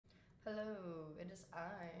Hello, it is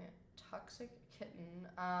I, Toxic Kitten.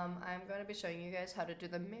 I'm going to be showing you guys how to do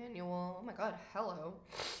the manual, oh my god, hello,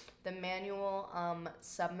 the manual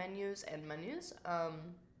submenus and menus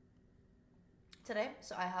today.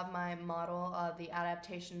 So I have my model, the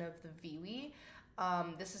adaptation of the VWE.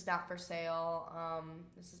 This is not for sale.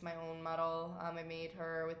 This is my own model. I made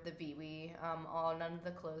her with the VWE. None of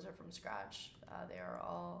the clothes are from scratch. They are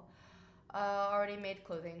all already made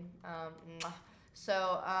clothing.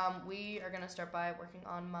 So we are gonna start by working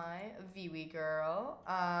on my VWE girl.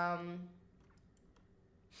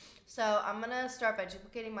 So I'm gonna start by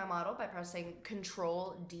duplicating my model by pressing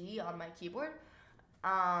Control D on my keyboard.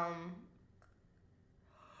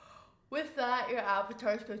 With that, your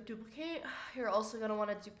avatar is going to duplicate. You're also going to want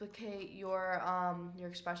to duplicate your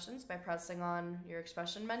expressions by pressing on your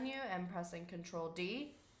expression menu and pressing Control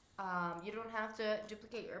D. You don't have to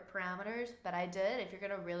duplicate your parameters, but I did. If you're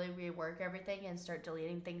going to really rework everything and start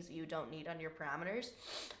deleting things that you don't need on your parameters,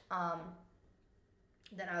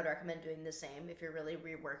 then I would recommend doing the same if you're really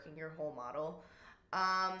reworking your whole model.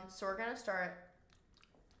 So we're going to start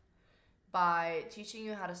by teaching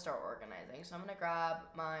you how to start organizing. So I'm gonna grab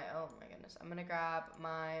my, oh my goodness, I'm gonna grab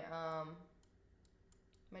my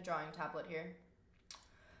my drawing tablet here.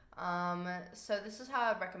 So this is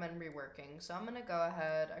how I'd recommend reworking. So I'm gonna go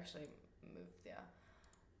ahead, actually move, yeah.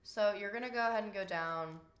 So you're gonna go ahead and go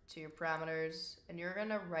down to your parameters and you're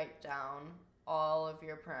gonna write down all of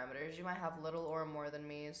your parameters. You might have little or more than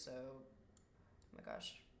me, so, oh my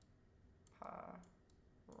gosh,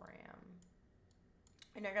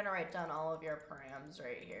 and you're gonna write down all of your params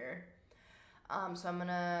right here. So I'm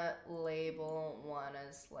gonna label one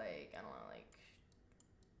as like, I don't know, like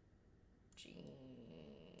jeans.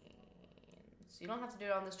 You don't have to do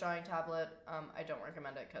it on this drawing tablet. I don't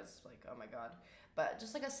recommend it because like, oh my god. But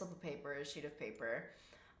just like a slip of paper, a sheet of paper.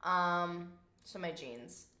 So my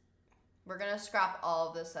jeans. We're gonna scrap all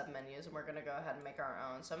of the submenus and we're gonna go ahead and make our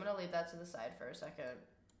own. So I'm gonna leave that to the side for a second.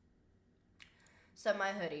 So my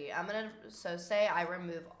hoodie, so say I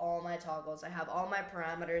remove all my toggles. I have all my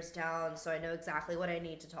parameters down so I know exactly what I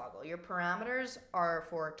need to toggle. Your parameters are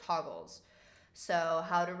for toggles. So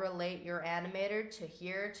how to relate your animator to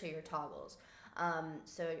here to your toggles.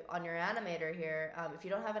 So on your animator here, if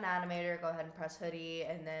you don't have an animator, go ahead and press hoodie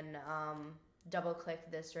and then double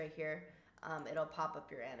click this right here. It'll pop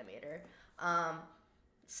up your animator.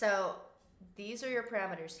 So these are your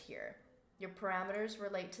parameters here. Your parameters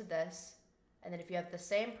relate to this. And then if you have the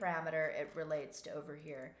same parameter, it relates to over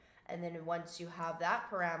here. And then once you have that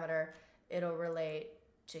parameter, it'll relate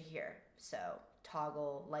to here. So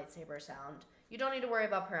toggle, lightsaber sound. You don't need to worry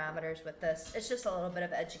about parameters with this. It's just a little bit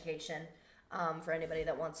of education for anybody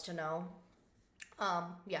that wants to know.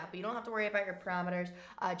 Yeah, but you don't have to worry about your parameters.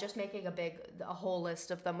 Just making a whole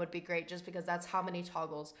list of them would be great just because that's how many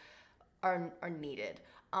toggles are needed.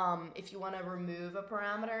 If you want to remove a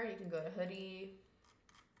parameter, you can go to hoodie,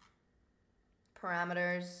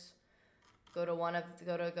 parameters, go to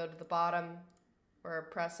the bottom or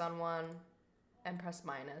press on one and press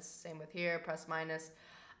minus. Same with here, press minus.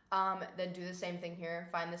 Then do the same thing here,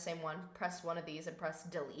 find the same one, press one of these and press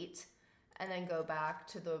delete, and then go back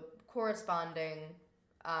to the corresponding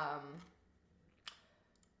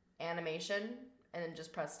animation and then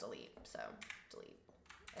just press delete. So delete,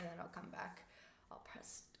 and then I'll come back. I'll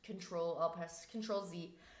press Control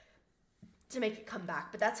Z to make it come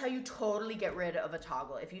back. But that's how you totally get rid of a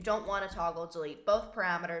toggle. If you don't want a toggle, delete both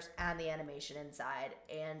parameters and the animation inside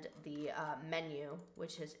and the menu,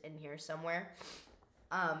 which is in here somewhere.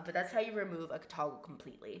 But that's how you remove a toggle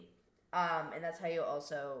completely. And that's how you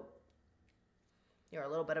also, a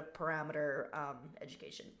little bit of parameter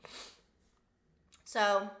education.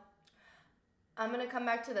 So I'm gonna come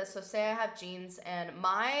back to this. So say I have jeans and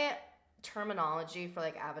my terminology for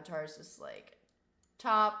like avatars is like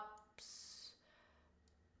top,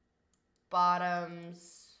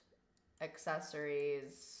 bottoms,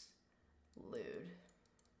 accessories, lewd.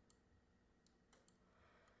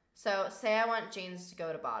 So say I want jeans to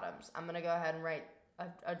go to bottoms. I'm gonna go ahead and write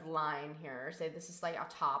a line here. Say this is like a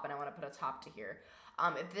top and I wanna put a top to here.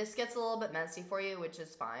 If this gets a little bit messy for you, which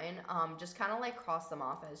is fine, just kind of like cross them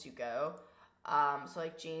off as you go. So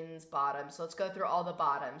like jeans, bottoms. So let's go through all the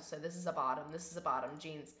bottoms. So this is a bottom, this is a bottom,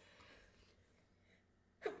 jeans.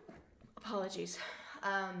 Apologies.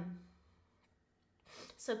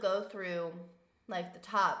 So go through like the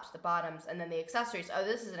tops, the bottoms, and then the accessories. Oh,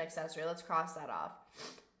 this is an accessory. Let's cross that off.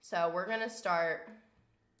 So we're going to start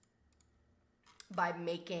by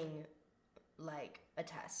making like a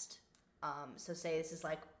test. So say this is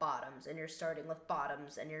like bottoms and you're starting with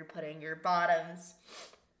bottoms and you're putting your bottoms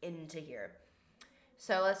into here.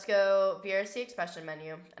 So let's go VRC expression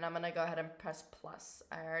menu, and I'm gonna go ahead and press plus.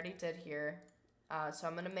 I already did here. So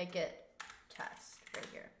I'm gonna make it test right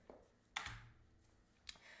here.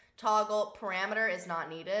 Toggle parameter is not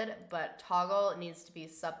needed, but toggle needs to be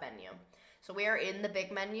submenu. So we are in the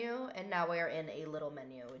big menu, and now we are in a little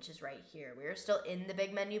menu, which is right here. We are still in the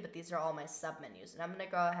big menu, but these are all my submenus. And I'm gonna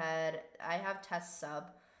go ahead, I have test sub,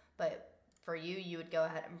 but for you, you would go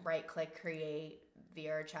ahead and right click, create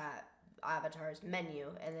VRCHAT avatars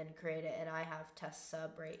menu, and then create it, and I have test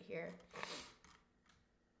sub right here.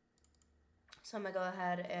 So I'm gonna go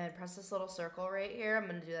ahead and press this little circle right here. I'm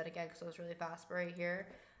gonna do that again because it was really fast, but right here,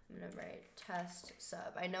 I'm gonna write test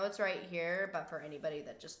sub. I know it's right here, but for anybody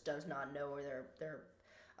that just does not know where their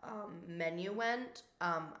menu went,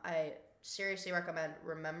 I seriously recommend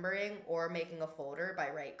remembering or making a folder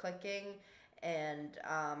by right clicking and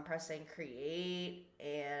pressing create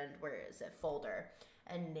and where is it, folder,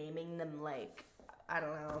 and naming them like, I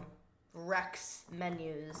don't know, Rex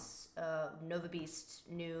menus, Nova Beast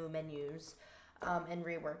new menus, and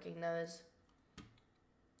reworking those.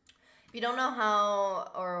 If you don't know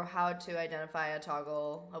how to identify a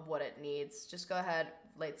toggle of what it needs, just go ahead,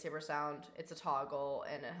 lightsaber sound, it's a toggle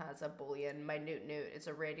and it has a boolean, minute newt, it's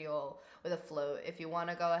a radial with a float. If you want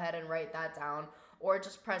to go ahead and write that down, or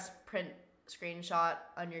just press print screenshot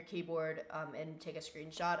on your keyboard and take a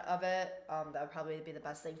screenshot of it, that would probably be the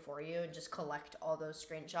best thing for you, and just collect all those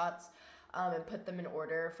screenshots and put them in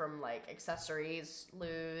order from like accessories,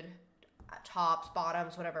 lewd, tops,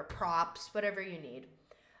 bottoms, whatever, props, whatever you need.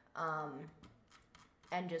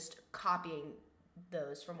 And just copying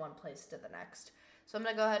those from one place to the next. So I'm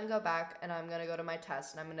gonna go ahead and go back, and I'm gonna go to my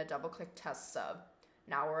test, and I'm gonna double click test sub.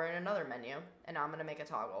 Now we're in another menu, and now I'm gonna make a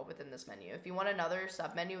toggle within this menu. If you want another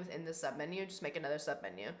sub menu within this sub menu, just make another sub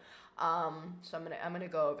menu. So I'm gonna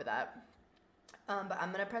go over that. But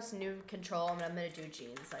I'm gonna press new control, and I'm gonna do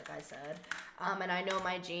jeans, like I said. And I know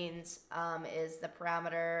my jeans is the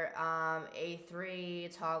parameter A3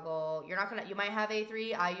 toggle. You might have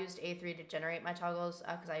A3. I used A3 to generate my toggles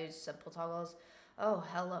because I used simple toggles. Oh,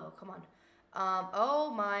 hello, come on.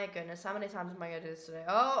 Oh my goodness, how many times am I gonna do this today?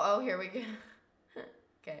 Oh, here we go.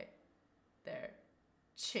 Okay, there,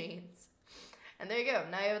 jeans. And there you go,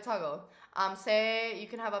 now you have a toggle. Say you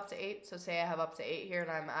can have up to 8, so say I have up to 8 here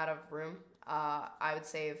and I'm out of room. I would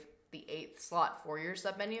save the 8th slot for your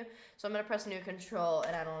submenu. So I'm gonna press new control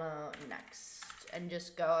and I don't know, next. And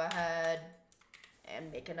just go ahead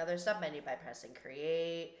and make another submenu by pressing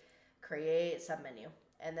create submenu.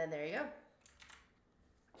 And then there you go.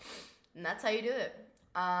 And that's how you do it.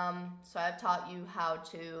 So I've taught you how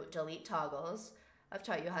to delete toggles. I've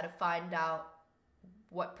taught you how to find out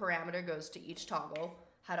what parameter goes to each toggle,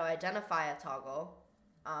 how to identify a toggle.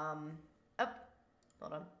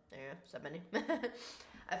 Hold on, there you go, submenu.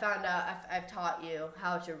 I've taught you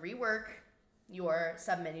how to rework your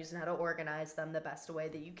submenus and how to organize them the best way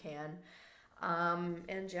that you can.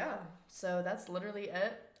 And yeah, so that's literally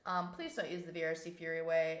it. Please don't use the VRCFury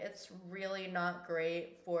way. It's really not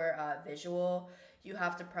great for visual. You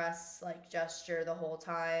have to press like gesture the whole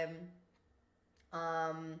time.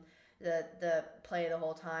 The play the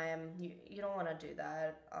whole time. You don't want to do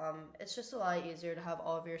that. It's just a lot easier to have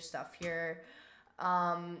all of your stuff here.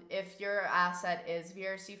 If your asset is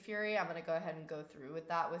VRCFury, I'm gonna go ahead and go through with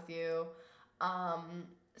that with you.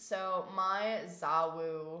 So my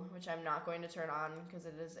Zawu, which I'm not going to turn on because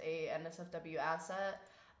it is a NSFW asset,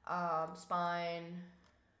 spine.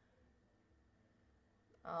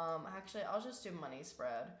 Actually, I'll just do money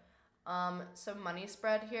spread. So money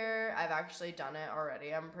spread here, I've actually done it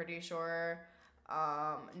already, I'm pretty sure.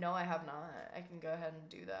 No, I have not. I can go ahead and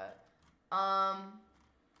do that.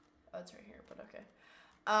 Oh, it's right here, but okay.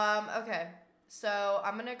 Okay, so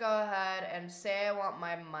I'm gonna go ahead and say I want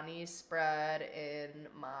my money spread in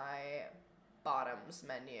my bottoms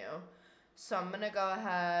menu. So I'm gonna go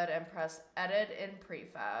ahead and press edit in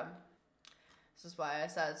prefab. This is why I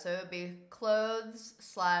said, so it would be clothes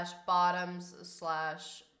 / bottoms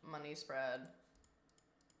 / money spread.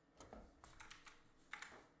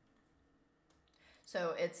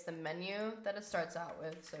 So it's the menu that it starts out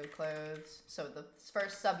with, so clothes, so the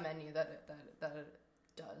first sub menu that it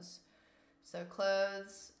does. So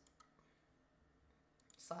clothes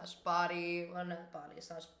 / body, well not body,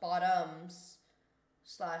 / bottoms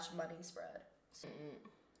 / money spread.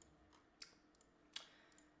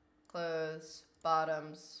 Clothes,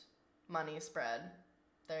 bottoms, money spread.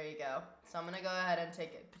 There you go. So I'm gonna go ahead and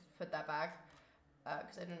put that back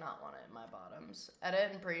because I do not want it in my bottoms.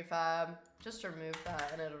 Edit and prefab, just remove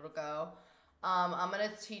that and it'll go. I'm going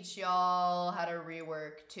to teach y'all how to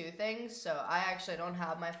rework two things. So I actually don't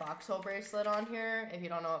have my foxhole bracelet on here. If you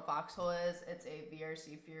don't know what foxhole is, it's a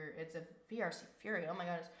VRCFury. It's a VRCFury. Oh my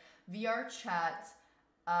goodness. VRCHAT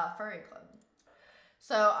furry club.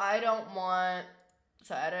 So I don't want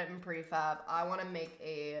to edit in prefab. I want to make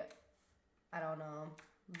a, I don't know,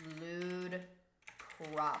 lewd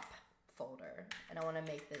prop folder. And I want to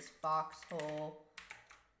make this foxhole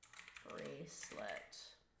bracelet.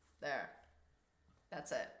 There.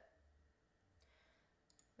 That's it.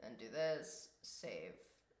 Then do this, save.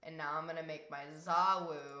 And now I'm gonna make my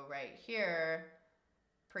Zawu right here,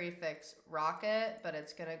 prefix rocket, but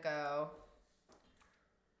it's gonna go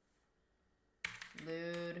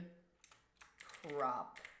lewd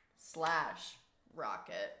prop /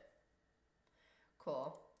 rocket.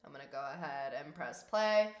 Cool. I'm gonna go ahead and press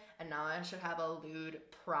play, and now I should have a lewd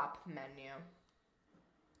prop menu.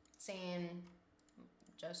 Scene,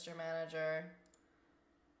 gesture manager.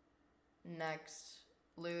 Next,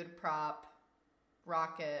 lewd prop,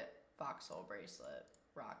 rocket, foxhole bracelet,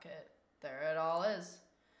 rocket. There it all is.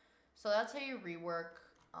 So that's how you rework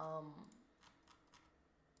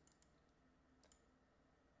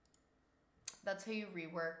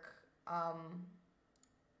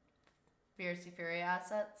VRCFury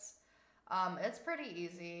assets. It's pretty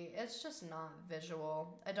easy. It's just not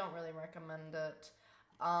visual. I don't really recommend it.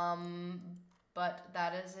 But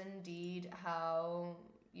that is indeed how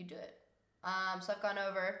you do it. So I've gone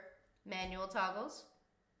over manual toggles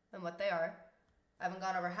and what they are. I haven't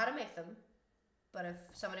gone over how to make them, but if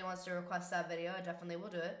somebody wants to request that video, I definitely will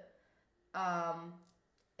do it.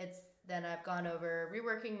 Then I've gone over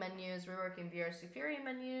reworking menus, reworking VRCFury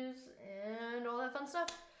menus, and all that fun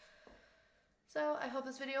stuff. So I hope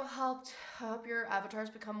this video helped. I hope your avatars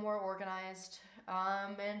become more organized.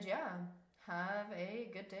 And yeah, have a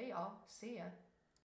good day, y'all. See ya.